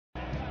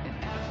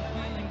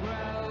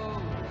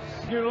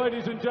Thank you,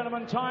 ladies and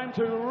gentlemen. Time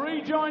to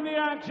rejoin the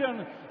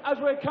action as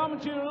we're coming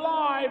to you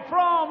live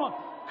from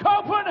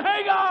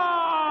Copenhagen.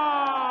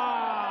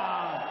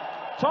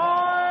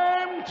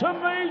 Time to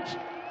meet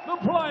the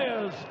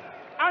players,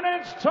 and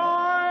it's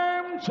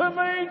time to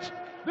meet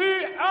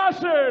the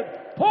acid,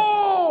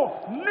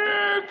 Paul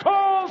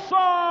Nicholson.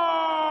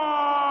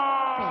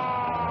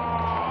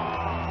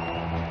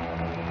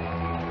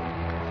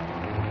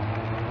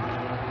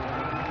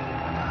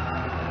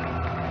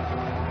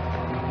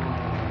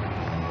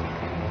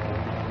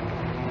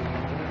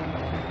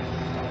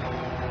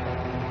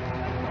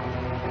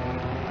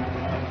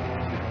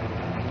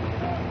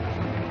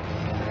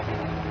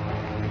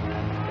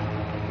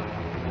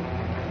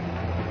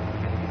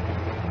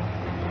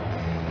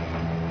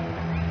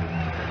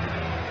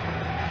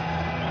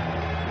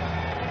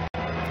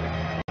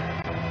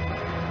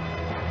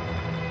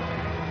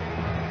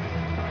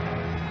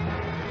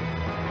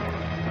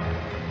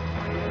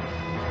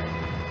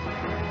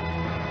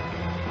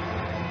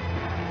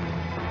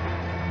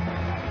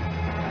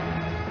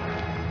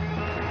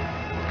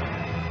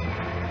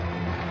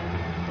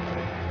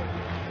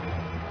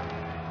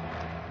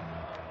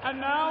 And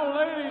now,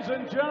 ladies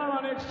and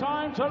gentlemen, it's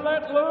time to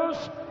let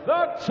loose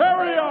the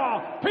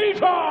Terrier,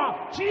 Peter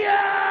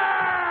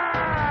Jasques!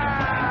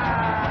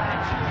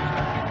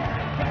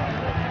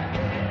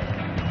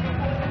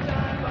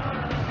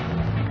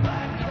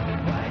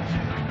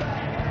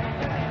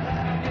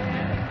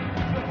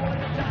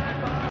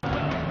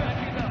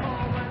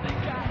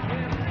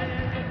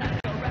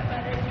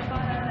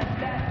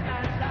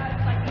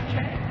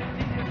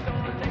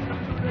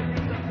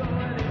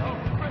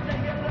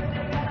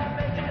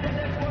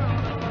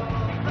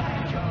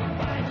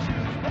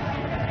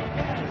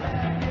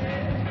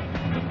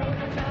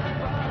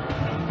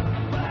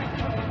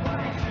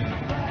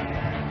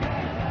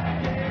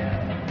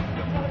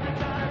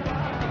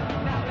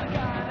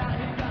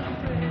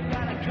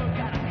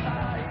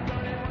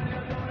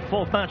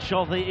 Fourth match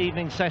of the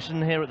evening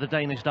session here at the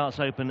Danish Darts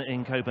Open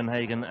in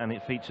Copenhagen, and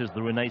it features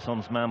the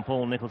Renaissance man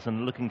Paul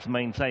Nicholson looking to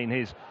maintain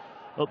his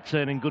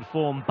upturn in good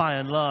form by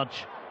and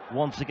large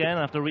once again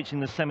after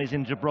reaching the semis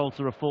in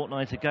Gibraltar a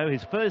fortnight ago.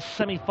 His first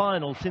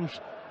semi-final since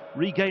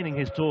regaining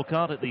his tour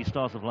card at the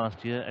start of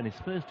last year, and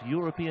his first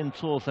European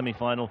Tour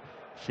semi-final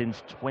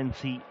since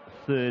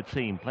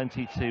 2013.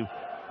 Plenty to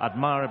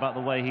admire about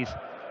the way he's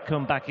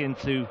come back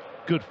into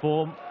good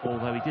form,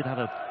 although he did have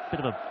a bit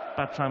of a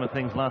bad time of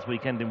things last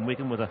weekend in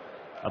Wigan with a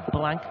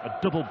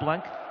double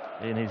blank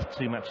in his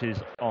two matches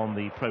on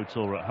the Pro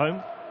Tour at home.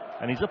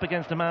 And he's up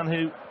against a man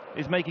who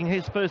is making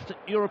his first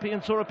European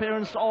Tour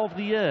appearance of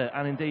the year,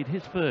 and indeed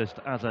his first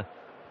as a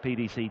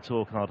PDC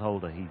Tour card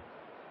holder. He,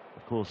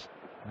 of course,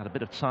 had a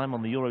bit of time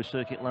on the Euro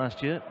circuit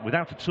last year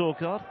without a Tour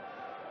card,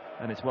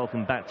 and it's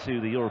welcome back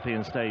to the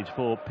European stage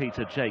for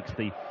Peter Jasques,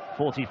 the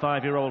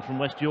 45-year-old from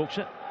West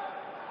Yorkshire,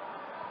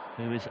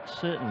 who is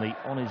certainly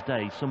on his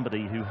day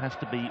somebody who has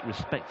to be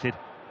respected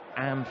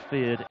and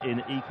feared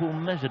in equal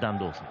measure, Dan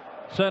Dawson.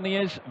 Certainly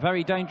is.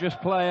 Very dangerous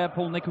player.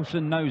 Paul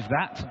Nicholson knows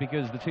that,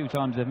 because the two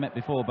times they've met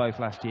before, both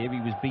last year, he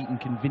was beaten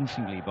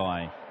convincingly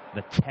by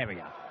the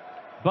Terrier.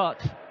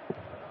 But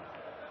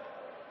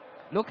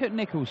look at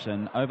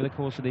Nicholson over the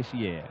course of this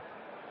year.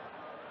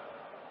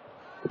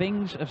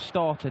 Things have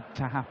started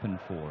to happen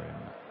for him,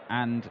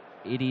 and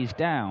it is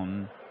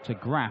down to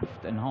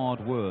graft and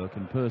hard work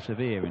and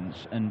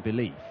perseverance and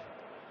belief.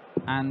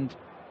 And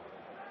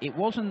it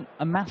wasn't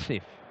a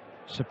massive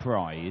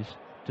surprise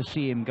to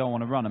see him go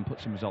on a run and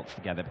put some results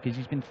together, because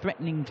he's been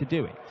threatening to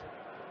do it.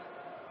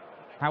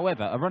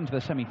 However, a run to the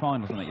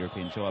semi-finals on the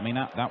European Tour, I mean,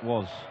 that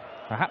was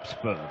perhaps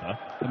further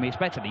than we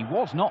expected. He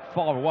was not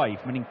far away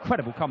from an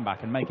incredible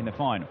comeback and making the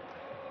final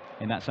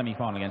in that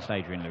semi-final against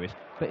Adrian Lewis.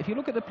 But if you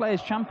look at the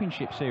Players'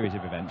 Championship series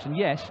of events, and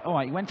yes, all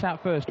right, he went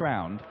out first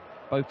round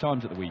both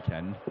times at the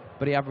weekend,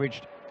 but he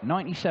averaged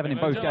 97 in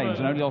both games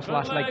and only lost the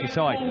last leg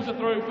decided.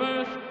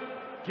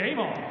 Game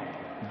on.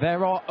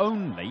 There are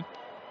only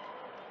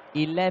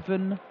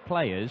 11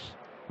 players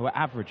who are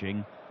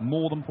averaging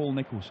more than Paul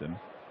Nicholson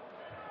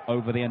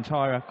over the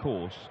entire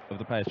course of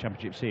the Players'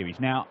 Championship series.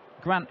 Now,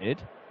 granted,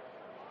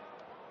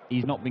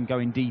 he's not been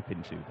going deep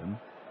into them,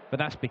 but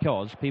that's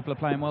because people are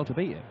playing well to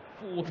beat him.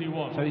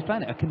 41. So he's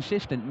playing at a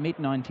consistent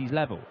mid-90s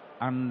level,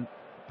 and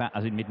that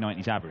as in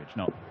mid-90s average,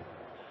 not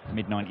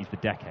mid-90s the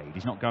decade.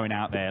 He's not going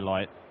out there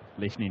like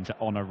listening to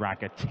On a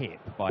Ragga Tip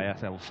by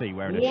SLC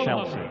wearing a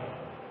shell suit.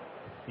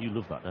 You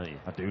love that, don't you?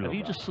 I do love Have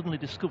you that. just suddenly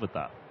discovered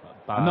that?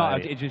 No,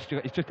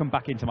 it's just come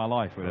back into my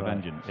life with a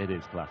vengeance. It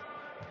is class.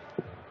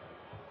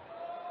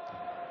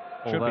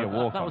 Should be a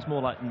walk. That was more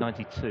like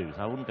 92,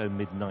 so I wouldn't go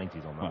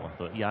mid-90s on that one.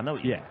 But yeah, I know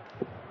what you mean.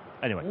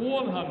 Anyway.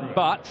 100.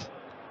 But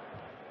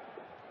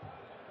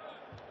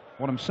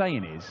what I'm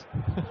saying is,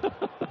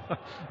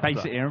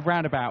 basically in a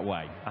roundabout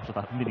way, after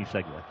that mini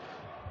segue,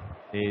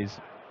 is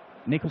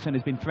Nicholson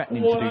has been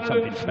threatening to do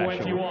something special.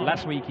 121.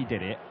 Last week he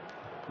did it.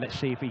 Let's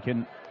see if he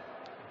can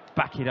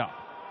back it up,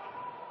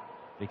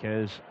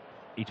 because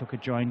he took a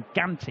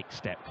gigantic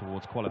step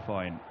towards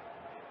qualifying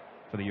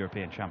for the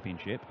European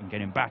Championship and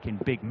getting back in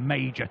big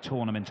major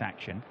tournament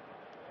action.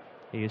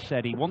 He has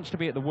said he wants to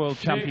be at the World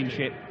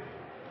Championship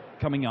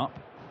coming up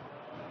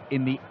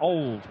in the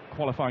old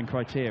qualifying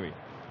criteria.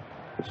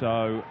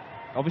 So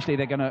obviously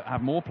they're going to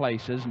have more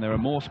places and there are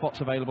more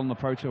spots available on the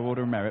Pro Tour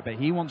Order of Merit, but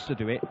he wants to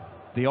do it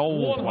the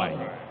old way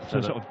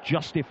to sort of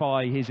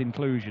justify his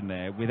inclusion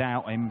there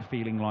without him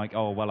feeling like,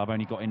 oh, well, I've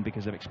only got in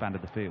because they've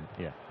expanded the field.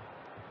 Yeah.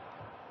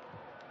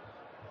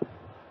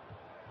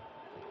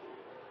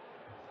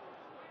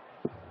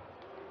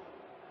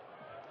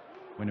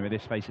 Winner of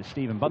this face is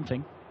Stephen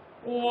Bunting.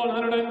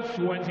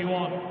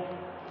 121.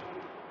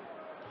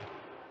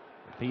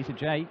 Peter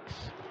Jakes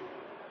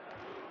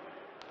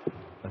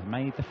has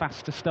made the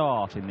faster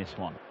start in this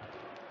one.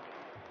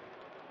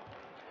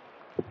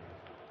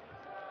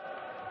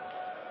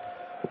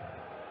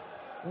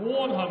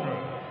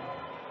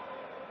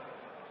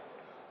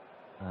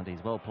 And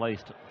he's well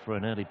placed for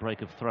an early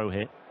break of throw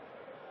here.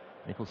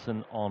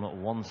 Nicholson on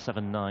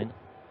 179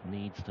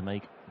 needs to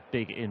make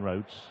big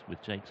inroads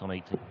with Jakes on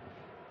 80.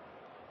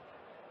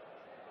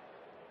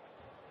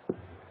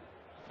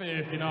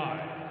 59.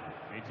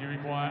 Did you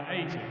require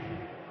 80?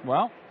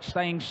 Well,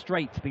 staying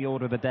straight to the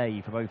order of the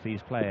day for both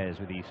these players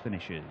with these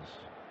finishes.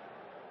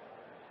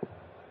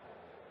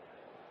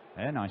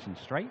 There, nice and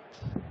straight.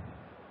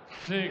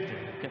 60.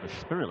 Get the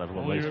spirit level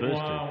on those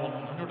first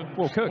two.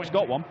 Well, Kirk's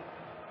got one.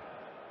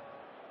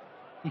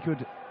 He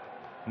could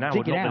now dig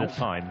would it not out. be the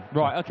time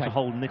Right, okay. to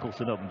hold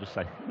Nicholson up and just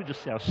say, let me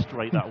just see how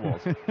straight that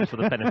was, just for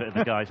the benefit of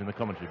the guys in the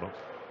commentary box.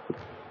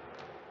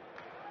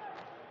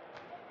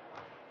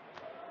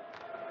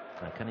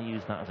 Now, can he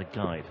use that as a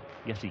guide?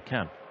 Yes, he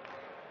can.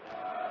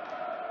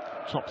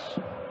 Tops.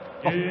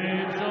 Oh.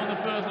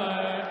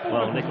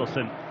 Well,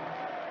 Nicholson,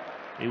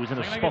 he was in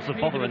a spot of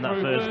bother in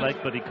that first leg,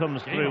 but he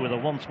comes through with a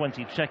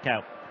 120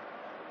 checkout.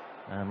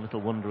 And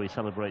little wonder he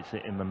celebrates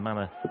it in the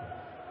manner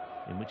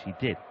in which he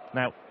did.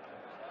 Now,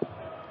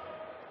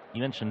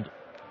 you mentioned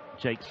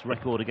Jake's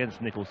record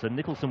against Nicholson.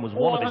 Nicholson was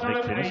one of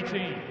his victims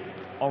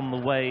on the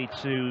way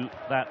to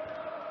that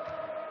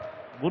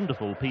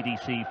wonderful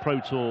PDC Pro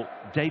Tour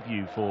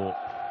debut for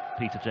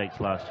Peter Jakes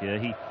last year.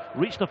 He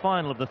reached the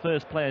final of the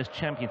First Players'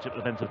 Championship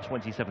event of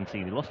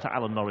 2017. He lost to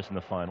Alan Norris in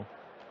the final.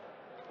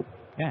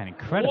 Yeah, an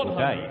incredible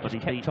day. But he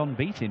kept on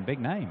beating big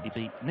names. He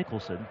beat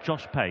Nicholson,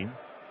 Josh Payne,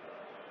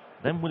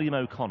 then William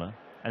O'Connor,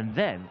 and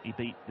then he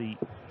beat the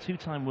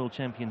two-time world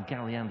champion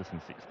Gary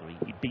Anderson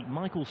 6-3. He beat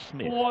Michael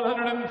Smith.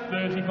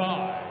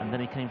 135. And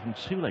then he came from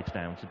 2 legs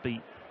down to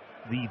beat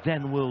the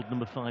then world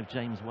number 5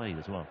 James Wade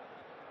as well.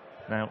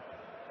 Now,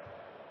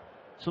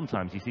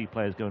 sometimes you see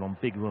players going on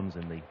big runs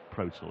in the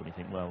Pro Tour and you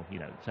think, well, you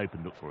know, it's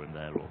opened up for him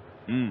there, or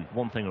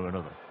one thing or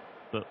another.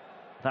 But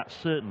that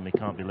certainly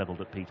can't be levelled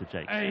at Peter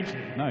Jakes.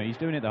 80. No, he's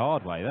doing it the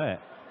hard way there.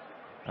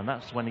 And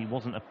that's when he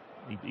wasn't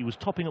he was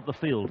topping up the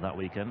field that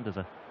weekend as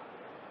a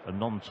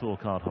non-tour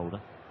card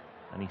holder,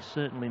 and he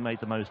certainly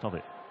made the most of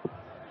it.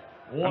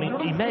 I mean,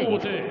 he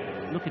made,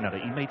 looking at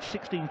it, he made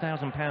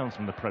 £16,000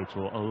 from the Pro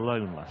Tour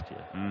alone last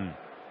year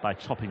by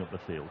topping up the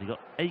field. He got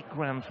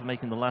 £8 for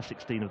making the last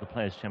 16 of the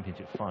Players'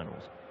 Championship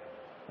finals,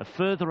 a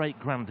further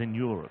 £8 in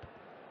Europe,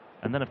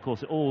 and then of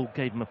course it all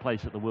gave him a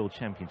place at the World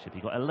Championship. He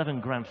got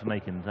 £11 for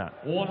making that,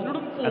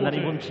 and then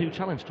he won 2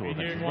 Challenge Tour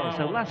events as well.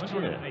 So last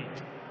year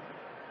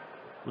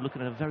we're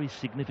looking at a very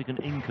significant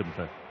income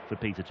for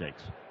Peter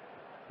Jakes.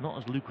 Not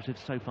as lucrative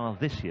so far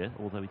this year,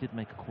 although he did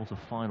make a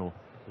quarter-final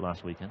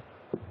last weekend.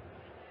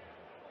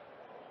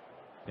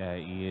 Yeah,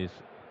 he is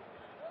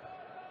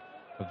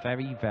a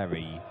very,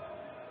 very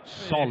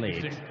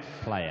solid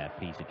player,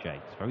 Peter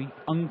Jakes. Very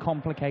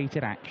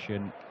uncomplicated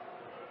action,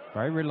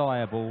 very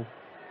reliable,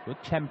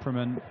 good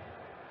temperament,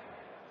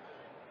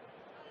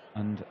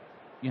 and,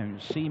 you know,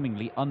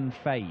 seemingly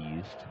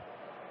unfazed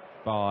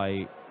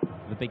by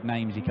the big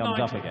names he comes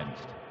up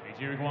against.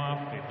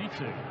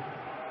 52.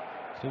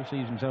 Still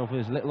sees himself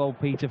as little old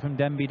Peter from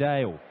Denby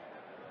Dale.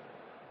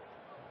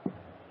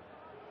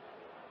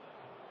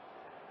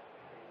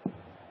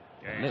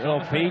 Little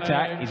old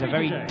Peter, he's a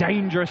very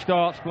dangerous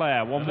darts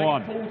player.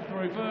 1-1.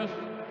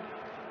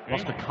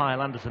 Lost to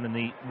Kyle Anderson in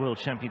the World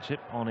Championship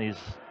on his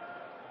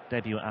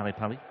debut at Ali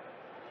Pali.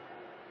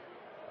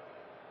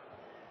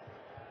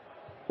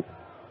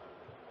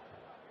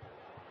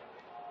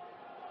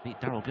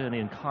 Beat Darryl Gurney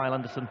and Kyle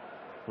Anderson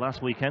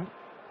last weekend.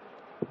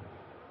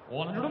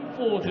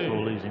 140.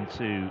 Before losing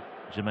to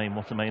Jermaine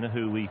Watermaner,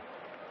 who we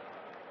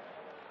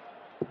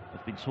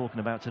have been talking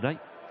about today.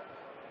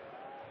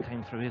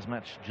 Came through his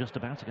match just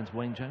about against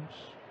Wayne Jones.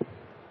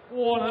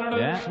 121.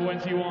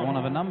 Yeah, one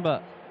of a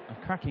number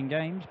of cracking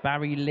games.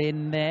 Barry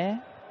Lynn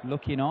there,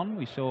 looking on.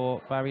 We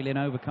saw Barry Lynn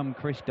overcome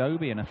Chris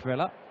Dobie in a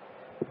thriller.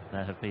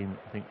 There have been,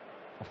 I think,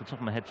 off the top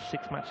of my head,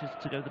 6 matches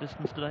to go the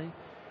distance today.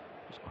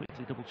 Just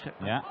quickly double check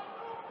that. Yeah.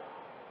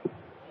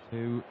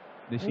 2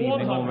 this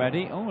evening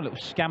already. Oh, a little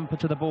scamper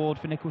to the board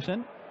for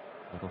Nicholson.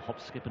 A little hop,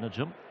 skip and a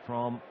jump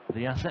from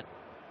the asset.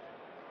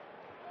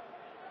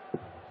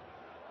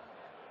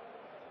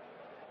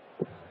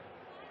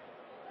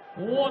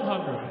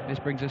 This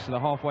brings us to the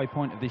halfway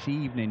point of this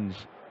evening's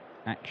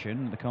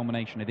action, the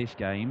culmination of this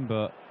game,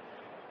 but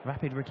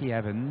rapid Ricky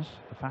Evans,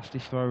 the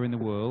fastest thrower in the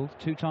world.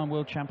 Two-time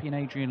world champion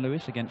Adrian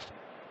Lewis against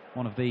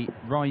one of the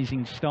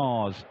rising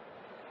stars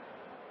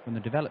from the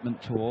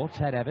development tour,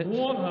 Ted Everts.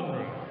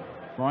 100.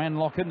 Brian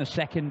Locken, the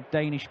second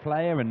Danish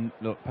player, and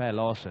look, Per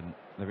Larsen,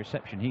 the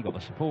reception he got,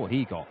 the support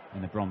he got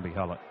in the Brøndby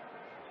Hullet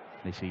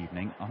this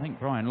evening. I think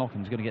Brian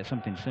Locken's going to get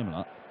something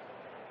similar.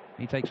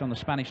 He takes on the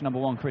Spanish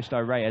 #1 Cristo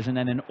Reyes, and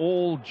then an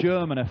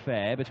all-German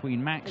affair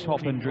between Max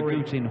Hopp and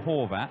Dragutin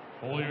Horvat.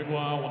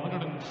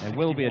 There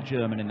will be a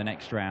German in the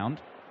next round.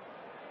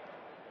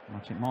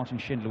 Martin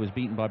Schindler was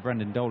beaten by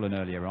Brendan Dolan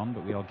earlier on,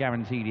 but we are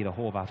guaranteed either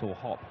Horvat or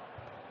Hopp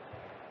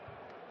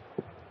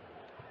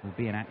will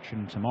be in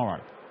action tomorrow.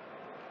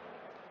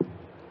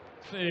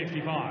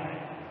 65.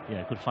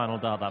 Yeah, good final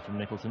dart that from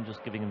Nicholson,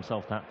 just giving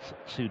himself that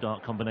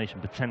 2-dart combination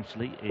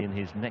potentially in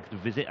his next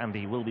visit, and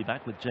he will be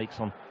back with Jasques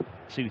on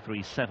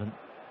 2-3-7.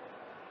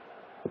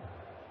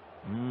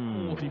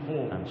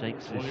 And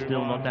Jasques is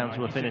still not down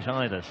to a finish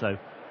either, so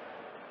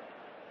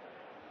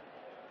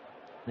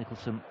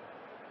Nicholson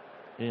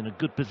in a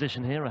good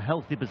position here, a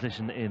healthy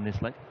position in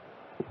this leg.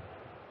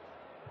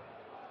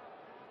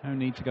 No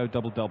need to go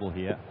double-double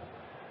here,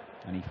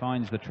 and he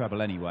finds the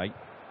treble anyway.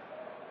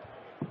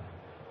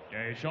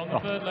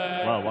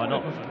 Well, why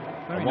not?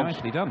 Very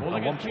nicely done. A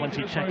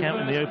 120 checkout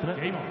in the opener,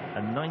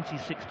 a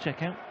 96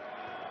 checkout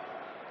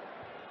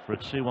for a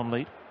 2-1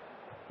 lead.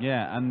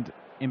 Yeah, and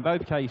in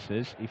both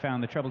cases, he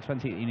found the treble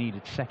 20 that he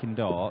needed second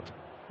dart.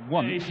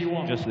 Once,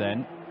 just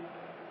then,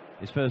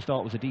 his first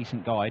dart was a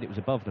decent guide, it was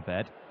above the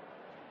bed.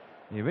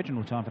 The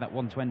original time for that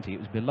 120, it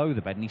was below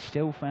the bed, and he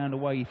still found a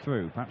way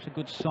through. Perhaps a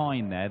good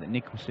sign there that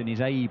Nicholson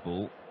is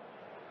able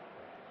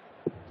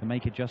to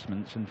make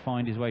adjustments and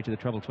find his way to the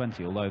treble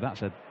 20, although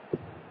that's a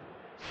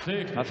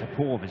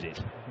poor visit.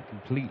 It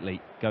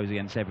completely goes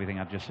against everything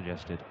I've just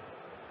suggested.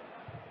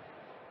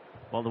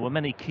 Well, there were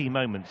many key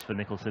moments for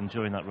Nicholson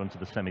during that run to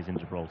the semis in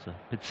Gibraltar,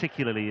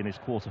 particularly in his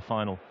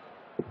quarter-final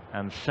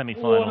and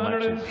semi-final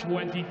matches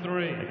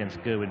against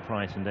Gerwyn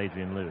Price and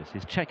Adrian Lewis.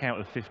 His checkout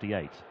of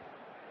 58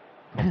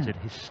 prompted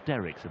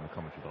hysterics in the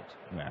commentary box.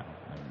 Well,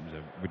 it was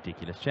a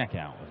ridiculous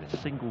checkout, wasn't it?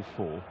 Single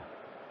 4,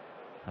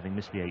 having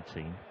missed the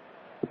 18.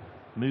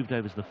 Moved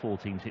over to the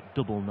 14s, hit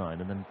double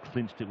 9, and then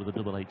clinched it with a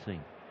double 18.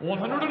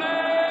 108!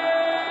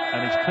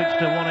 And he's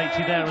clinched a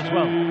 180 there as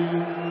well.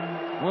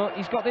 Well,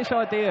 he's got this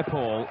idea,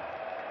 Paul,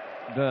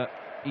 that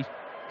he's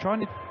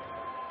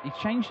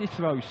changed his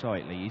throw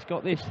slightly. He's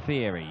got this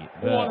theory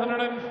that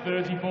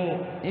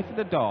 134. if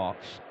the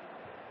darts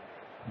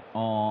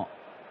are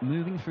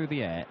moving through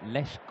the air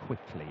less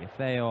quickly, if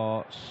they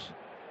are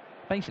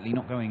basically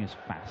not going as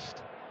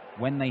fast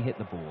when they hit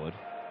the board,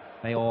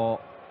 they are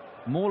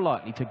more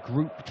likely to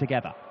group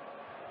together.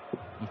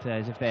 He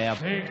says if they are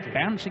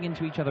bouncing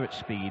into each other at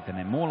speed, then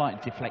they're more likely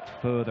to deflect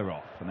further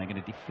off, and they're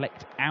going to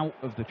deflect out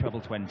of the treble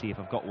 20 if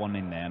I've got one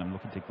in there and I'm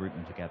looking to group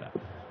them together.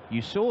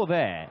 You saw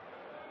there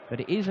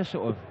that it is a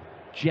sort of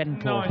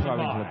gentle throw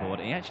into the board.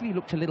 He actually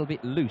looked a little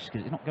bit loose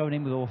because it's not going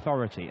in with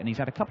authority, and he's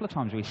had a couple of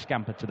times where he's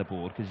scampered to the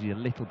board because he's a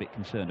little bit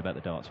concerned about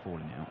the darts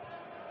falling out.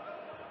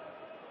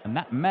 And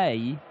that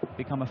may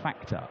become a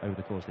factor over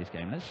the course of this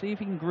game. Let's see if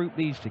he can group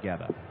these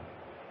together.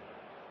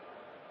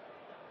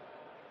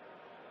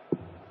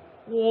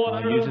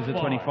 Uses the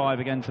 25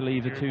 again to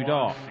leave the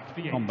 2-dart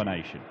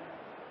combination.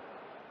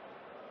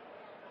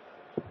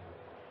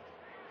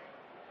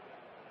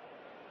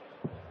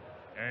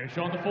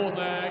 On the fourth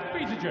leg,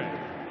 Peter J.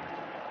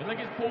 The leg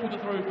is pulled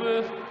through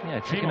first. Yeah,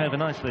 ticking over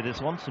nicely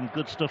this one. Some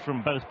good stuff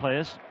from both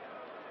players.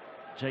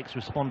 Jasques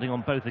responding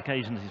on both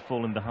occasions. He's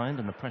fallen behind,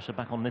 and the pressure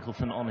back on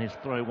Nicholson on his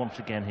throw once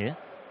again here.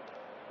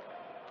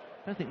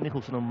 I don't think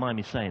Nicholson will mind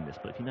me saying this,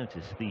 but if you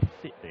notice the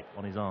Fitbit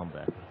on his arm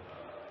there,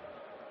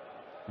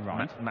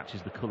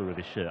 matches the colour of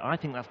his shirt. I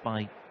think that's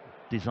by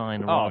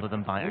design rather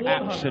than by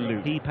accident.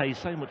 Absolutely. He pays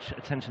so much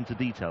attention to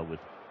detail with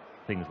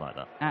things like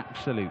that.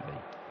 Absolutely.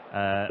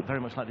 Very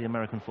much like the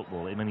American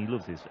football. I mean, he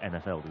loves his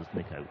NFL, does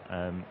Nico.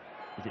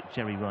 Is it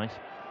Jerry Rice?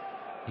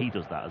 He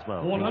does that as well.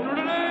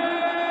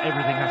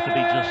 Everything has to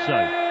be just so.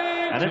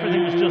 And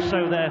everything was just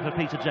so there for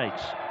Peter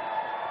Jasques.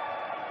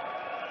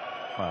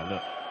 Well,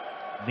 look,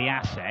 the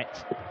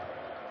asset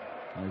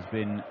has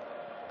been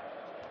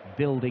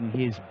building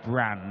his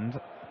brand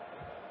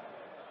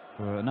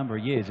for a number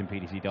of years in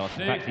PDC darts.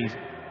 In fact, he's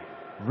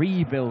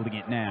rebuilding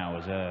it now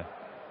as a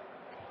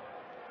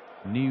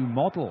new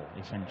model,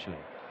 essentially.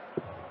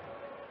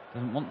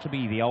 Doesn't want to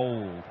be the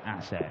old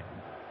asset.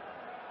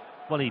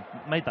 Well, he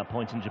made that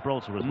point in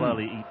Gibraltar as well.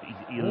 He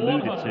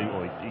alluded to,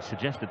 or he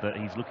suggested that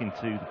he's looking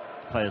to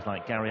players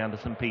like Gary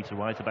Anderson, Peter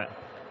Wright, about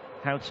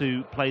how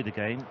to play the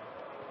game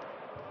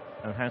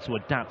and how to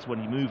adapt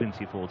when you move into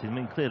your 40s. I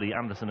mean, clearly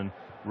Anderson and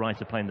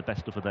Wright are playing the best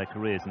stuff of their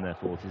careers in their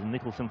 40s, and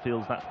Nicholson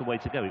feels that's the way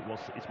to go.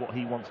 It's what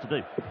he wants to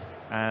do.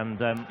 And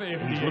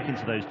he's looking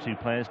to those two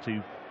players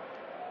to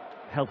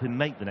help him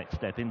make the next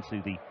step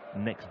into the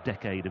next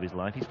decade of his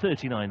life. He's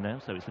 39 now,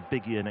 so it's a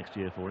big year next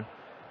year for him.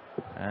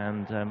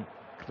 And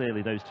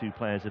clearly those two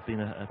players have been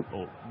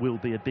or will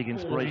be a big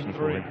inspiration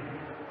for him.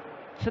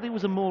 said he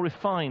was a more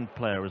refined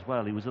player as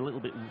well. He was a little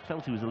bit,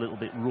 felt he was a little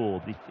bit raw,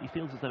 but he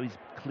feels as though he's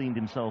cleaned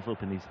himself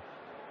up and he's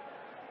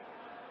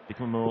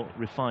become a more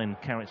refined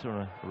character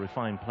and a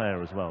refined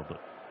player as well.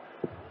 But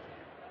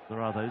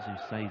there are those who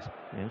say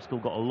he's still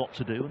got a lot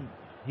to do, and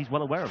he's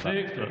well aware of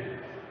that. But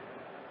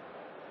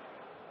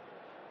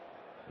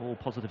all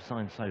positive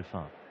signs so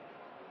far.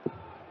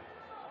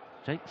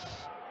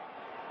 Jasques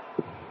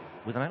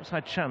with an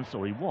outside chance,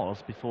 or he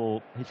was,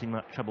 before hitting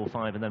that treble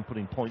 5 and then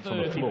putting points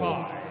on the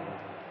floor.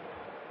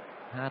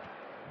 Had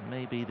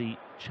maybe the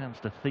chance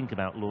to think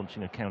about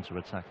launching a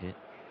counter-attack here.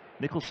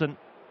 Nicholson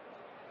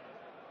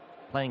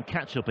playing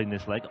catch-up in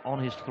this leg,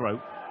 on his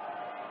throat.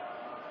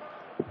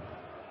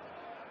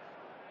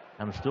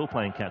 And still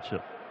playing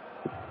catch-up.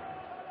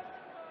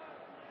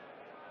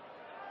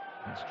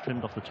 That's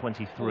trimmed off the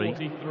 23.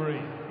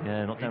 43.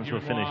 Yeah, not down to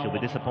a finish. He'll be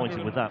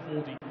disappointed with that.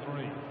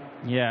 43.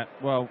 Yeah,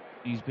 well,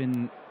 he's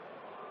been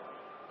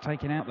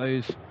taking out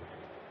those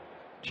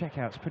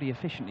checkouts pretty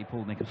efficiently,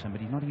 Paul Nicholson, but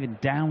he's not even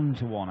down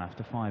to one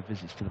after 5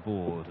 visits to the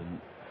board.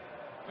 And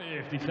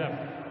 57.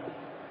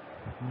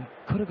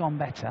 Could have gone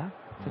better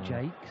for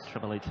Jasques.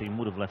 Treble 18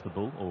 would have left the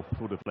ball, or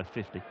would have left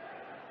 50.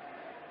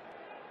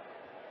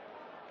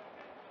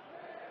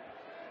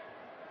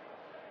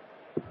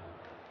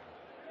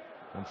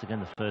 Once again,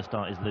 the first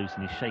dart is loose,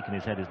 and he's shaking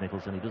his head, is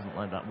Nicholson. He doesn't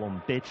like that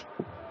one bit.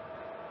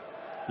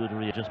 Good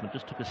readjustment,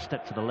 just took a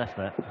step to the left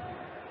there.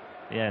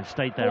 Yeah, and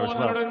stayed there as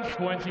well.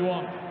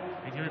 121.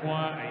 You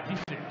require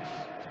 86.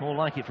 It's more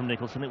like it from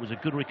Nicholson. It was a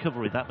good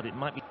recovery, that, but it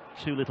might be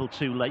too little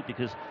too late,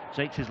 because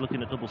Jasques is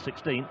looking at double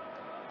 16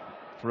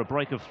 for a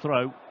break of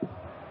throw.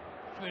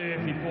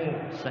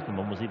 34. Second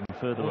one was even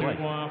further away.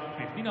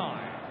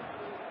 59.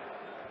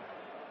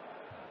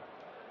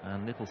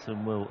 And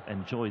Nicholson will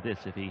enjoy this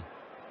if he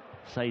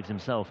saves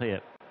himself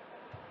here,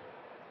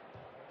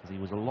 because he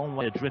was a long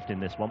way adrift in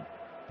this one,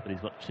 but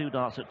he's got 2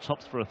 darts at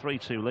tops for a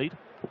 3-2 lead.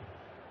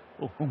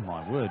 Oh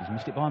my word, he's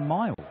missed it by a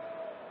mile.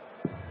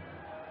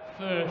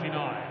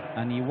 39.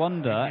 And you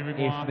wonder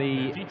if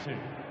the 32.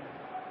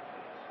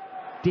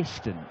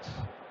 distance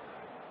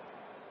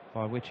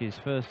by which his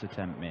first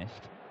attempt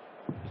missed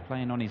was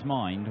playing on his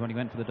mind when he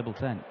went for the double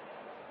 10.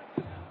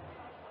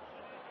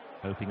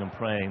 Hoping and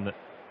praying that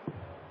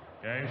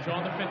Game shot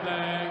on the fifth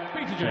leg.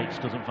 Peter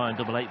Jasques doesn't find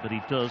double 8, but he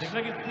does. 6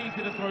 leg is key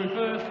to the throw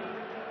first.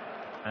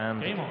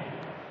 And Game on.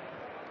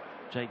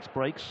 Jasques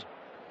breaks,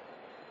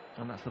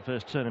 and that's the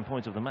first turning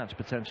point of the match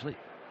potentially.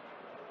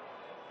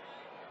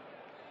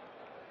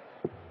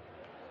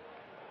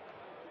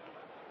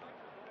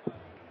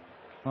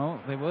 Well,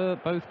 they were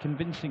both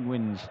convincing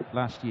wins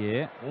last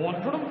year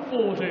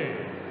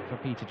 140. for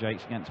Peter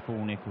Jasques against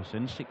Paul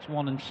Nicholson,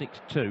 6-1 and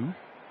 6-2.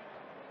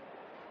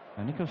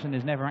 And Nicholson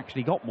has never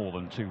actually got more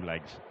than 2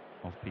 legs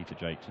of Peter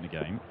Jasques in a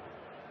game.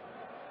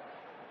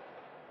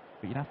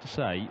 But you'd have to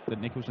say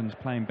that Nicholson's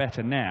playing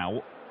better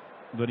now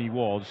than he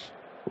was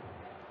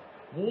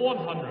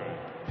 100.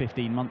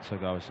 15 months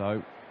ago or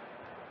so,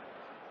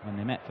 when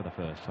they met for the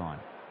first time.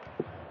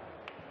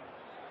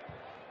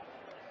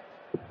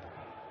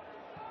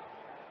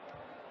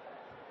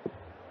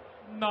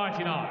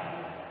 $99.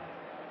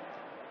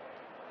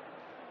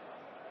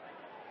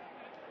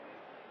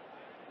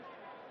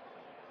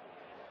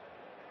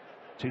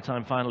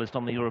 Two-time finalist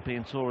on the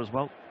European Tour as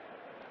well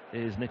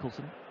is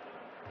Nicholson.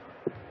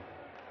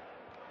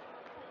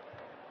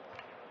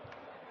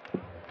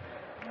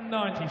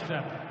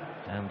 $97.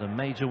 And a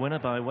major winner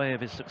by way of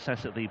his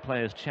success at the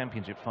Players'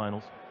 Championship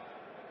finals.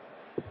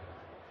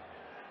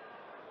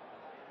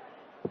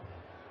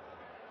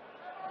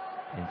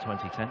 In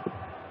 2010.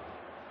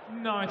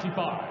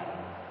 95.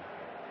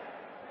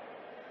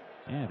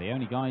 Yeah, the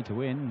only guy to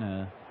win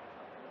a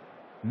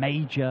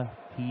major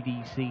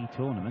PDC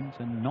tournament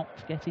and not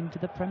get into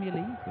the Premier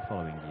League the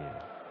following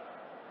year.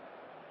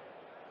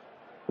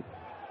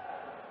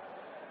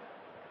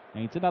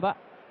 Needs another.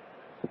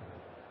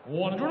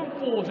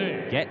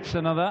 140. Gets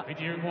another.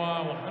 You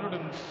require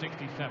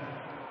 167.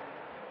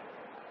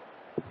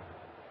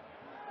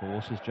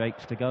 Forces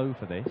Jasques to go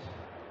for this.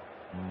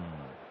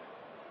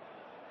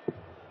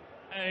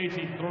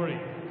 83.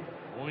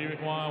 All you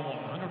require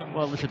 100.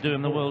 Well, this would do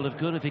him the world of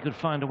good if he could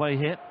find a way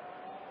here.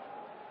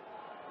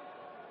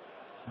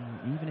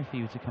 Even if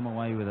he were to come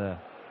away with a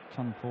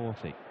ton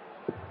 40.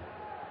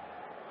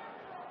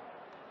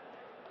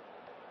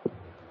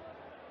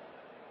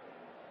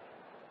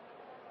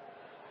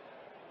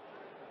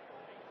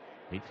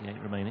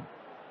 .88 remaining.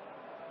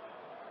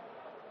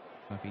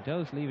 So if he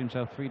does leave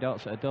himself 3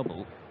 darts at a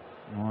double,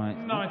 right,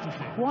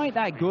 96. quite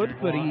that good,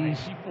 but he's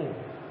 84.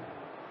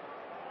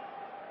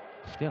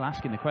 still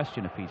asking the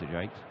question of Peter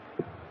Jasques.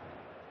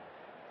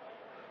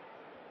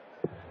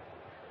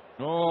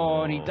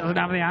 Oh, and he doesn't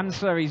have the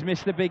answer. He's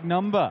missed the big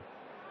number.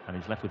 And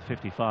he's left with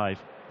 55,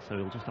 so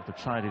he'll just have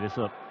to tidy this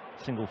up.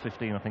 Single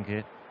 15, I think,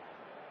 here.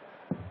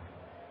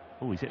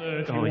 Oh, he's hit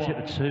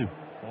the 2.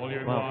 All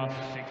you Wow.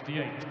 require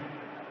 68.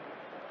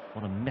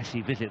 What a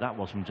messy visit that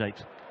was from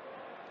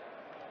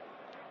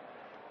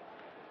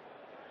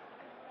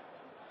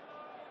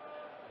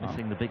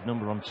Missing the big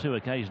number on 2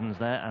 occasions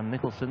there, and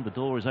Nicholson, the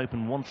door is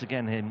open once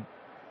again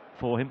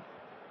for him.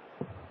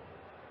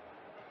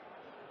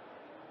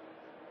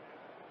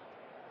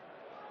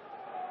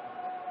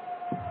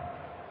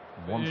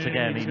 Once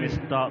again, he missed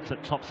darts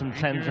at tops and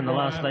tens in the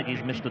last leg.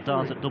 He's missed a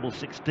dart at double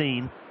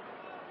 16.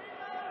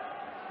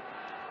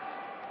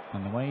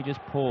 And the way he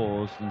just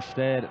paused and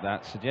stared at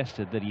that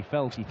suggested that he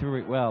felt he threw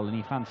it well and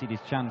he fancied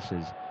his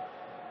chances.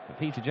 But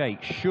Peter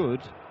Jasques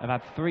should have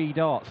had 3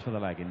 darts for the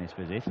leg in this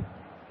visit.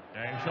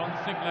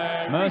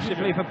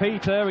 Mercifully for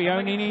Peter, he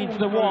only needs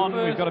the 1.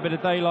 We've got a bit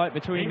of daylight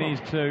between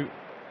these two.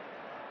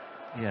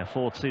 Yeah,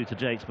 4-2 to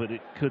Jasques, but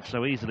it could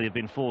so easily have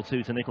been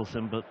 4-2 to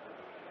Nicholson. But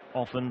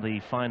often the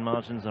fine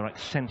margins are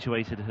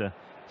accentuated in a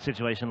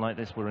situation like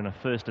this. We're in a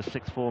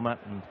 1-6 format,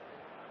 and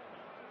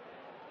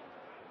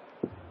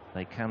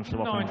they can so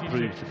often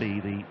prove to be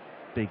the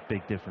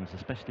big difference,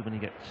 especially when you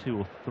get 2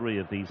 or 3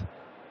 of these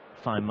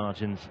fine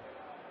margins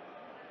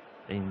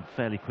in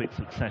fairly quick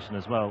succession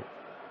as well.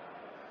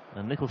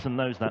 And Nicholson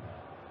knows that.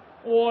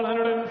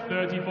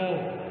 134.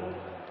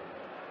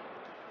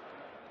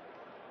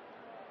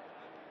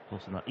 Of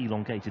course, in that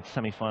elongated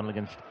semi-final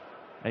against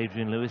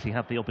Adrian Lewis, he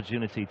had the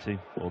opportunity to,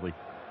 or the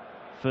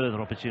further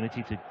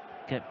opportunity to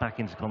get back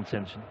into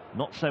contention.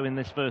 Not so in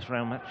this first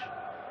round match.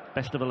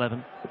 Best of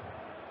 11.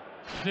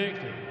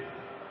 60.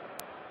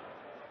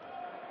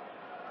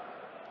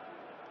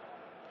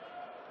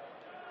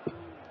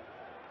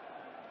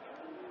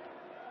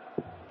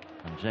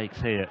 And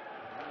Jasques here,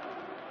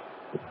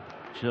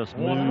 just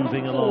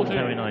moving along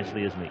very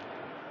nicely, isn't he?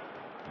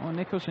 Well,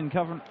 Nicholson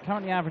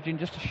currently averaging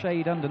just a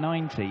shade under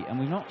 90, and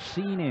we've not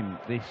seen him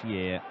this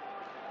year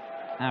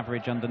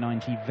average under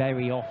 90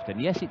 very often.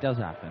 Yes, it does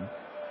happen,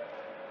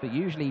 but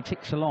usually he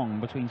ticks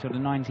along between sort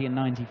of 90 and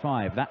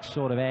 95, that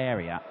sort of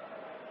area.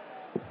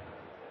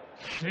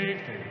 60.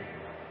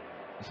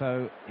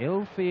 So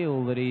he'll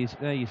feel that he's,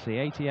 there you see,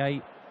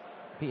 88.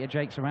 Peter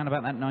Jasques around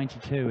about that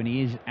 92, and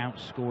he is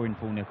outscoring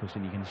Paul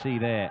Nicholson. You can see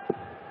there,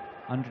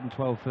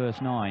 112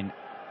 first 9.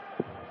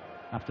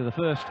 After the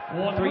first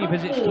 3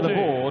 visits to the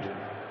board,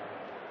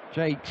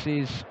 Jasques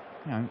is,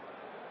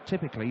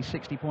 typically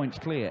 60 points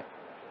clear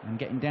and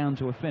getting down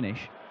to a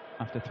finish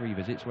after 3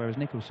 visits, whereas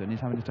Nicholson is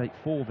having to take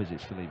 4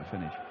 visits to leave a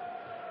finish.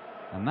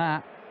 And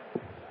that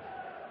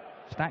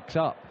stacks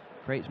up,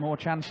 creates more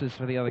chances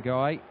for the other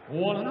guy.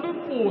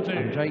 140.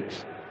 And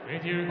Jasques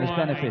has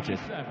benefited.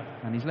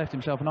 And he's left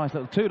himself a nice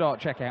little 2-dart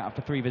checkout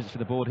after 3 visits to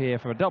the board here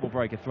for a double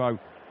breaker throw.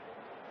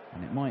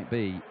 And it might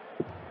be,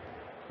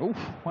 well,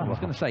 I was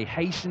going to say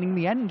hastening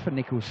the end for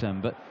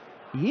Nicholson, but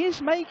he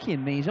is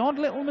making these odd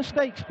little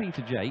mistakes,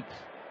 Peter Jasques.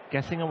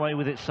 Getting away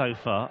with it so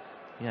far.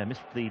 Yeah,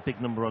 missed the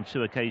big number on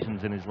 2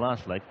 occasions in his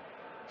last leg.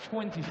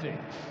 26.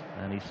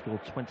 And he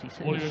scored 26.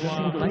 He's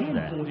there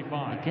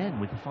again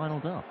with the final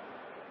dart.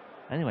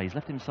 Anyway, he's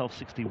left himself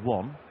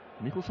 61.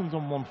 Nicholson's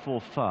on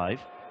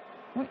 145.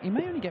 Well, he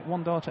may only get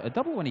 1 dart at a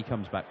double when he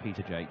comes back,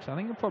 Peter Jasques. I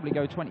think he'll probably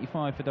go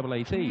 25 for double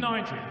 18.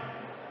 90.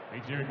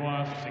 He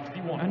requires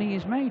 61. And he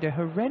has made a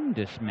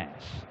horrendous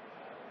mess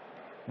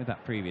with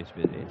that previous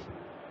visit.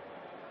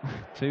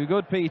 Too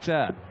good,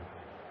 Peter.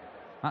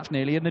 That's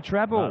nearly in the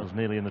treble. That was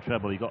nearly in the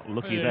treble. He got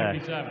lucky there.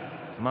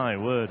 My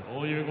word.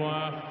 All you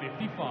require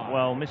 55.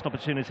 Well, missed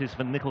opportunities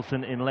for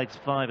Nicholson in legs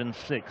 5 and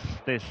 6.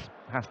 This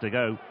has to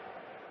go,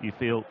 you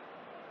feel,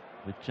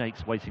 with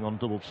Jasques waiting on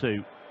double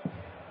 2.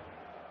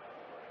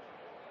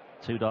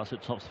 2 darts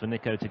at tops for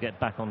Nico to get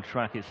back on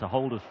track. It's a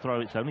hold of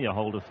throw. It's only a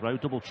hold of throw.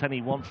 Double 10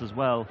 he wants as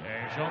well.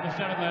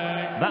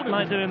 That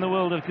might do in the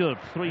world of good.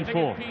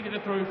 3-4.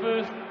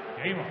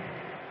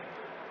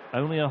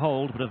 Only a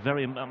hold, but a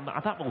very...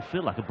 that will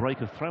feel like a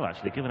break of throw,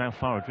 actually, given how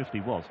far adrift he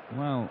was.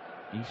 Well,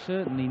 he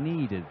certainly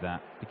needed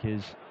that,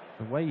 because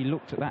the way he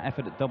looked at that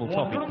effort at double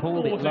top, he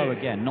pulled it low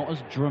again. Not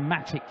as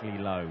dramatically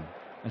low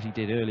as he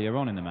did earlier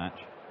on in the match.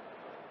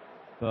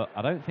 But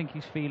I don't think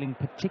he's feeling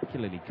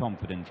particularly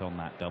confident on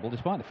that double,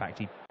 despite the fact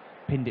he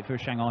pinned it for a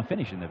Shanghai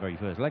finish in the very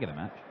first leg of the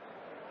match.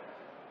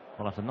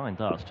 Well, after 9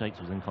 darts,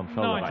 Jasques was in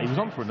control of that. He was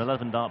on for an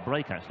 11-dart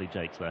break, actually,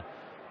 Jasques, there.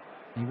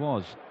 He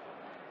was,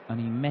 and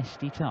he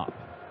messed it up.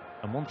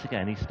 And once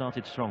again, he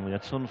started strongly. A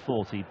ton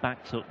 40,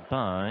 backed up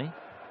by...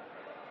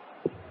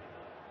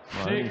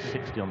 well, only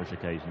 60 on this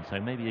occasion, so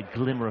maybe a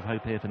glimmer of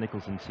hope here for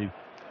Nicholson to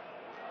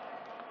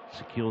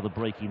secure the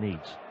break he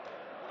needs.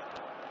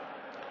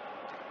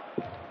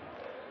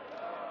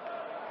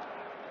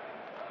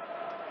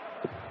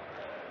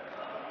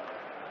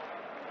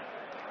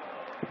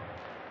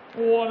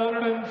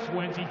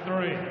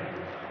 $123.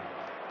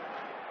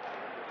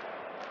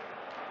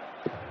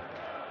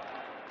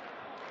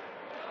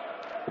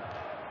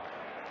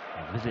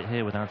 A visit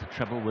here without a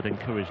treble would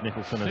encourage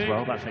Nicholson as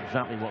well. That's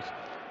exactly what's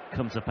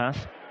come to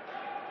pass.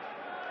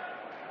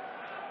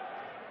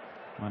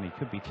 Well, he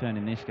could be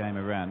turning this game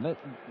around.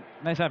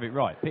 Let's have it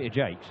right. Peter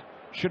Jasques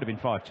should have been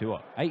 5-2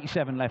 up.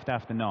 87 left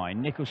after 9.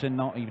 Nicholson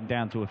not even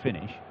down to a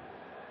finish.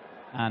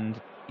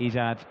 And he's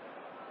had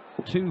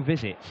 2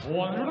 visits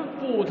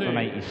from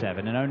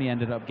 87 and only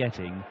ended up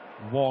getting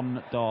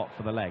 1 dart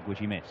for the leg, which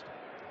he missed.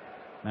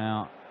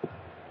 Now,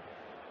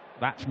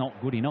 that's not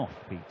good enough,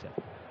 Peter.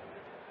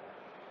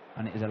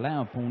 And it has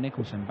allowed Paul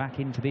Nicholson back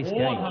into this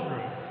game.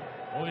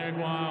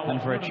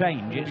 And for a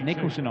change, it's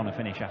Nicholson on a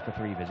finish after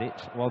 3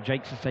 visits, while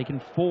Jasques has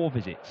taken 4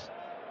 visits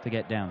to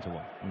get down to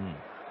 1.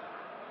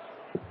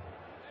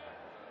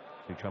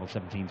 Through treble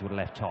 17 to a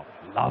left top.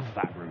 Love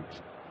that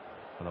route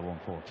for the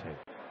 1-4-2.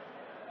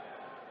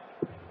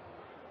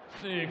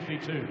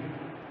 62.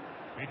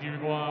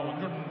 Uruguay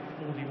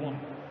 141.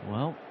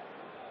 Well,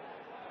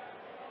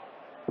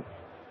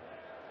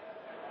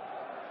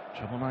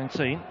 treble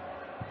 19.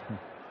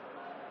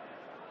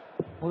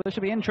 Well, this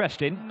should be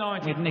interesting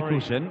with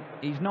Nicholson.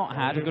 He's not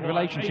had a good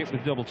relationship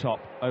with double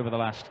top over the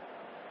last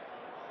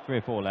 3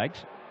 or 4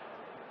 legs.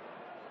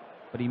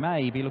 But he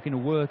may be looking to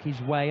work his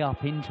way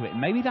up into it.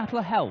 Maybe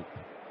that'll help,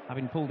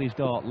 having pulled his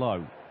dart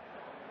low.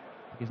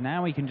 Because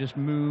now he can just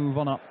move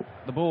on up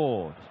the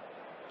board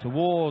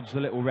towards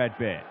the little red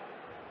bit.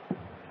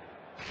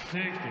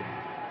 60.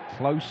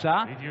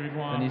 Closer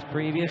than his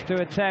previous 2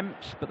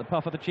 attempts, but the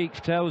puff of the cheeks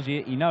tells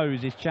you he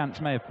knows his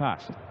chance may have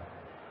passed.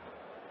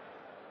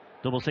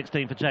 Double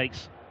 16 for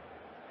Jasques.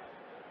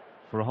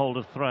 For a hold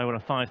of throw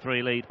and a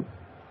 5-3 lead.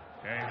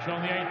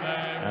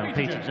 And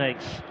Peter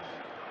Jasques.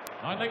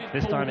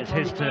 This time it's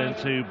his turn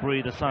to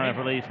breathe a sigh of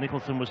relief.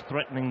 Nicholson was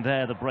threatening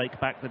there the break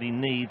back that he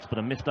needs, but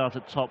a missed start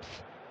at tops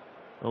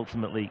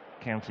ultimately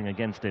counting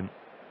against him.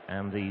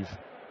 And these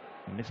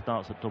missed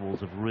starts at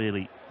doubles have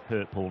really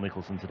hurt Paul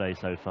Nicholson today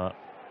so far.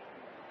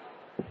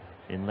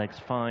 In legs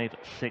 5,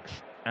 6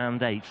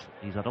 and 8,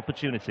 he's had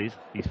opportunities.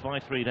 He's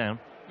 5-3 down.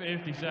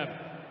 57.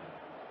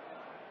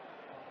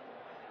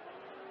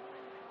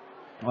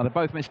 Well, they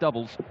both missed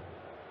doubles.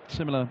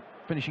 Similar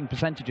finishing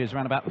percentages,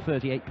 around about the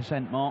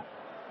 38% mark.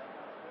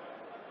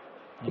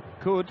 It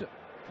could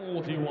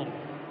 41.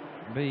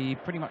 Be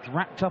pretty much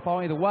wrapped up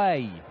either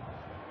way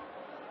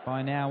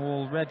by now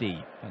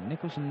already. But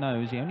Nicholson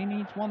knows he only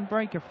needs 1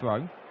 break of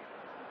throw.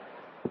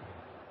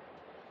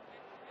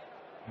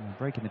 And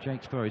breaking the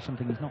Jasques throw is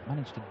something he's not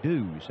managed to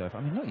do. So, I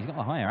mean, look, he's got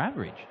a higher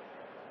average.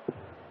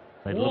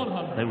 They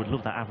would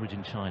love that average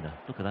in China.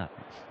 Look at that.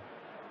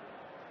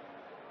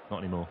 Not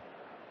anymore.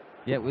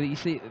 Yeah, well, you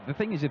see, the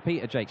thing is with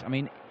Peter Jasques, I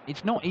mean,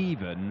 it's not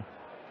even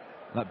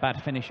like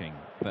bad finishing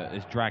that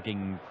is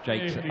dragging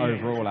Jasques'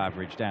 overall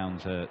average down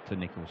to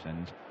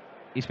Nicholson's.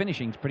 His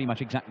finishing's pretty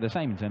much exactly the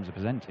same in terms of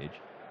percentage.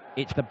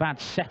 It's the bad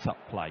setup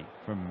play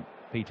from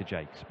Peter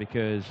Jasques,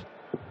 because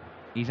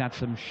he's had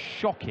some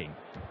shocking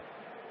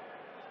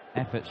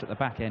efforts at the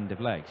back end of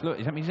legs. Look,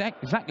 it's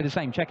exactly the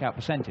same checkout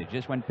percentage.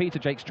 Just when Peter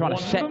Jasques trying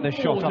to set the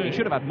shot up, he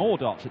should have had more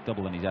darts at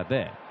double than he's had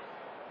there.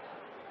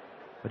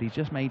 But he's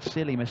just made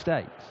silly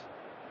mistakes.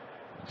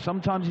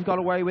 Sometimes he's got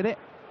away with it.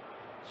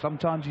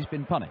 Sometimes he's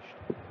been punished.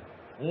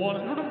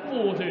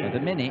 140. At the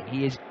minute,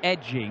 he is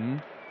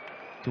edging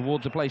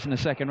towards a place in the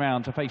second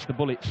round to face the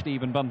bullet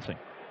Stephen Bunting.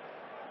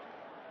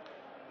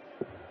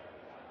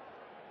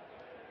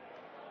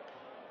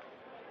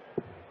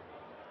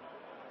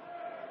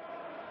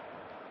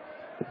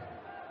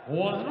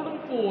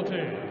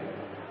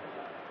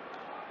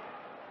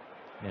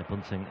 Yeah,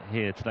 Bunting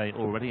here today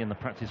already in the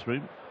practice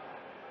room,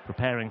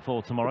 preparing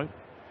for tomorrow.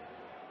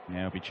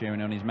 Yeah, he'll be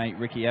cheering on his mate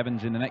Ricky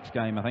Evans in the next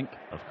game, I think.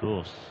 Of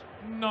course.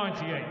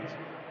 98.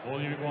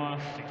 All Uruguay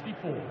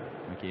 64.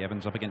 Ricky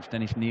Evans up against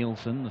Dennis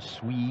Nicholson, the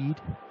Swede.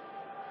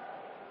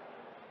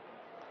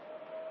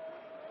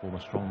 Former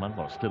strongman.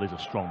 Well, still is a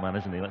strong man,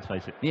 isn't he? Let's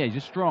face it. Yeah, he's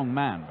a strong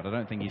man, but I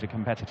don't think he's a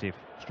competitive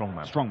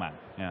strongman. Strongman,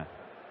 yeah.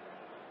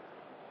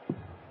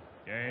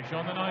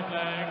 On the 9th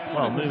leg.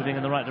 Well, moving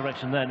in the right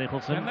direction there,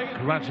 Nicholson.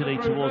 Gradually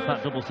towards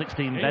that double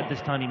 16 bed.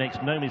 This time he makes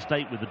no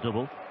mistake with the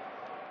double.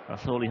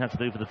 That's all he had to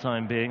do for the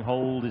time being,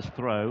 hold his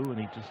throw, and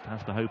he just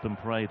has to hope and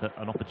pray that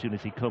an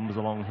opportunity comes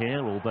along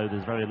here, although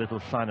there's very little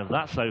sign of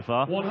that so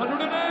far.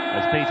 108.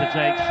 As Peter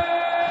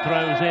Jasques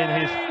throws in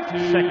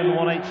his second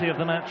 180 of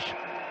the match.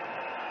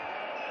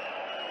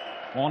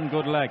 1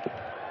 good leg.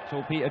 That's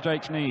all Peter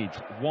Jasques needs.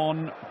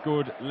 1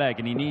 good leg,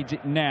 and he needs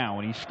it now,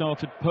 and he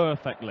started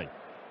perfectly.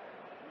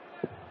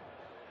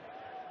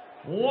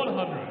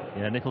 100.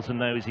 Yeah, Nicholson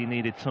knows he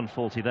needed ton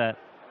 40 there.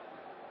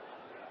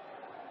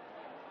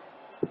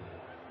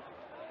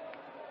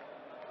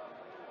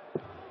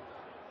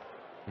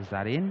 Is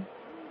that in?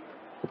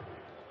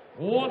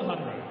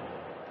 100.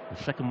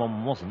 The second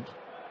one wasn't,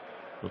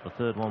 but the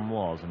third one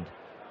was, and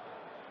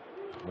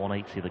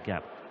 180 the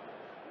gap.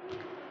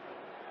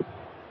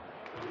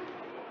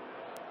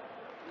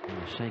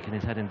 He's shaking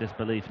his head in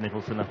disbelief,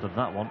 Nicholson, after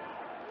that one.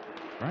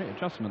 Great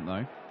adjustment,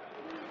 though.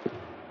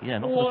 Yeah,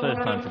 not for the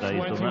first time today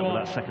he's done that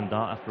with that second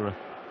dart after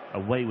a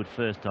wayward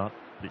first dart,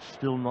 but it's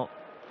still not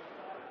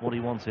what he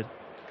wanted.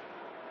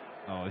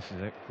 Oh, this is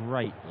a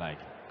great leg.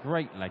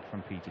 Great leg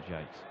from Peter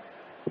Jasques.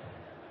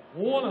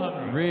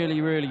 100.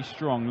 Really, really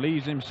strong.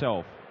 Leaves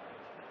himself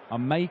a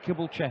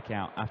makeable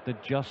checkout after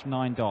just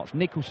 9 darts.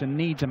 Nicholson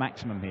needs a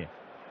maximum here.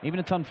 Even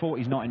a ton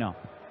 40 is not enough.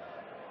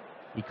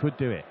 He could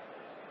do it.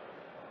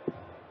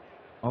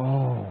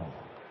 Oh.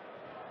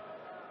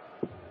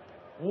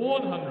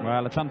 100.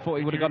 Well, a ton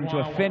 40 would have gotten to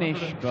a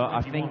finish, but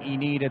I think he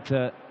needed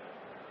to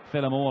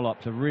fill them all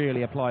up to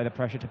really apply the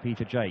pressure to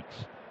Peter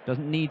Jasques.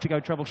 Doesn't need to go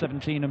treble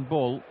 17 and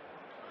bull.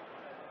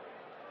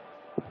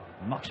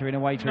 Muttering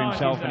away to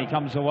himself, and he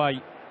comes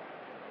away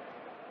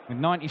with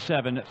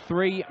 97.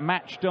 3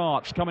 match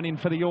darts coming in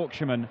for the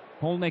Yorkshireman.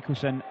 Paul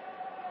Nicholson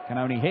can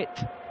only hit,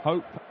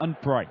 hope and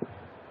pray.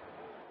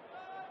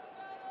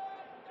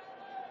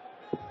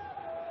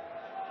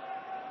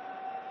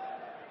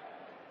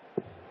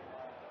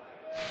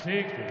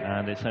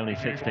 And it's only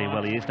 60.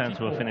 Well, he is down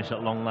to a finish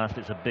at long last.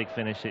 It's a big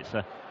finish. It's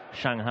a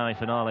Shanghai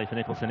finale for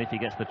Nicholson if he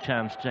gets the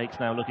chance. Jasques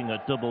now looking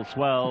at double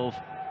 12.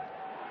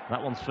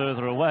 That one's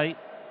further away.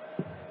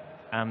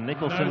 And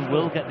Nicholson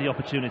will get the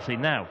opportunity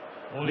now.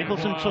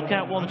 Nicholson took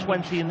out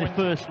 120 in the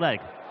first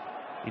leg.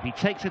 If he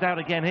takes it out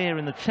again here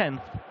in the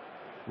 10th,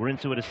 we're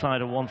into a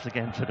decider once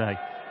again today.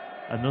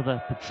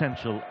 Another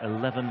potential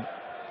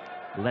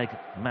 11-leg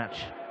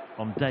match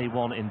on day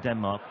 1 in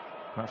Denmark.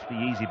 That's the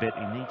easy bit.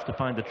 He needs to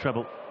find the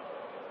treble.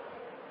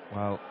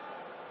 Well,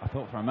 I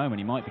thought for a moment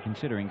he might be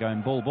considering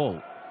going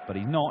bull-bull, but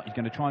he's not. He's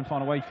going to try and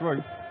find a way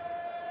through.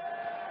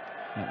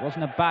 It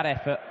wasn't a bad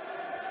effort.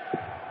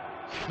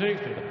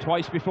 But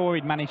twice before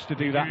he'd managed to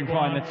do that and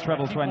find the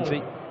treble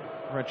 20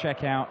 for a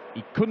check out.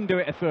 He couldn't do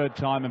it a third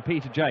time, and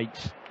Peter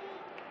Jasques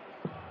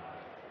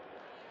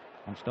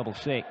wants double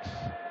 6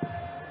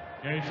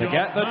 to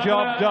get the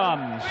job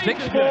done.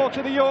 6-4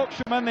 to the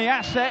Yorkshireman. The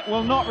asset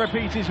will not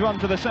repeat his run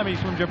to the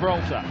semis from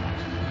Gibraltar.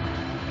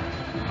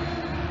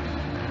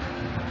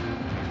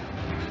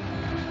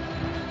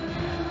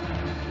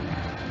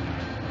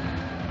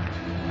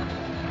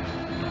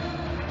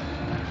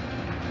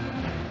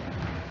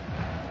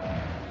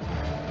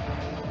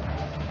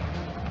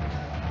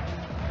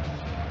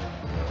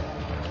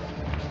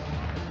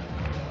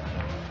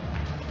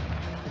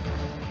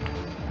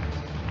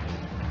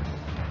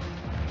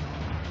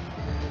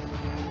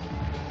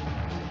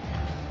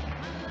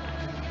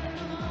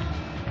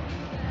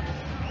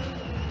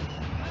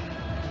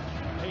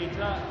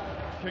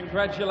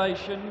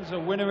 Congratulations, a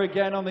winner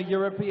again on the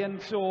European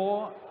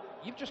Tour.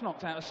 You've just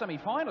knocked out a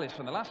semi-finalist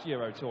from the last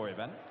Euro Tour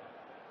event.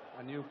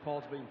 I knew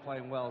Paul's been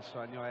playing well, so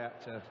I knew I had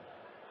to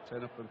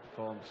turn up and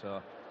perform.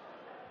 So,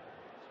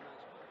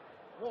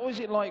 what was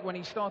it like when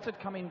he started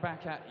coming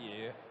back at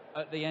you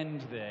at the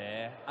end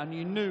there, and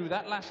you knew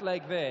that last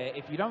leg there,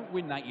 if you don't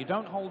win that, you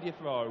don't hold your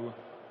throw,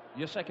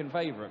 you're second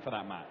favourite for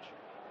that match?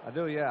 I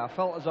do, yeah. I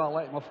felt as though I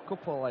let him off a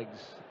couple of legs,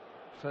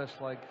 first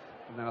leg,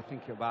 and then I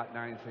think about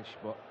 9th-ish,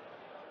 but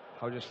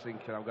I was just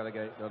thinking I've got to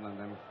get it done, and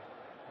then,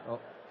 well,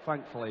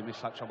 thankfully, he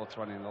missed that treble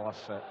 20 in the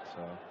last set.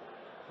 So,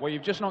 well,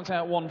 you've just knocked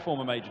out one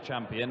former major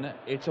champion.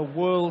 It's a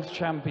world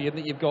champion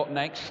that you've got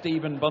next,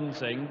 Stephen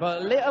Bunting.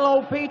 But little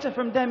old Peter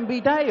from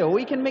Denby Dale,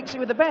 he can mix it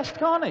with the best,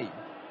 can't he?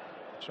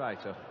 Try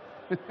to.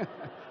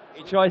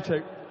 You try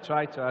to?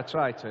 I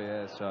try to,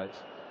 yeah. So it's...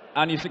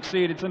 And you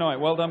succeeded tonight.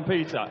 Well done,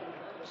 Peter.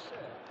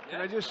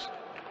 Can I just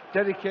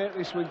dedicate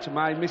this win to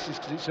my missus,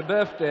 because it's her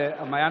birthday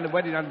and my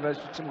wedding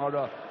anniversary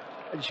tomorrow,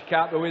 and she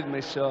can't be with me,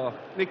 so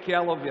Nicky, I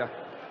love you.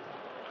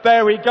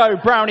 There we go,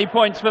 brownie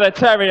points for the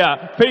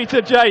Terrier.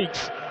 Peter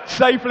Jasques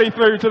safely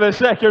through to the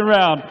second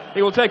round.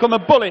 He will take on the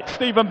bullet,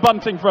 Stephen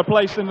Bunting, for a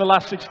place in the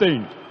last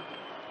 16.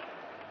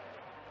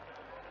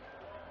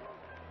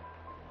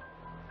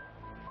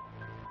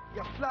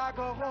 Jag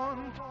flaggar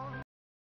runt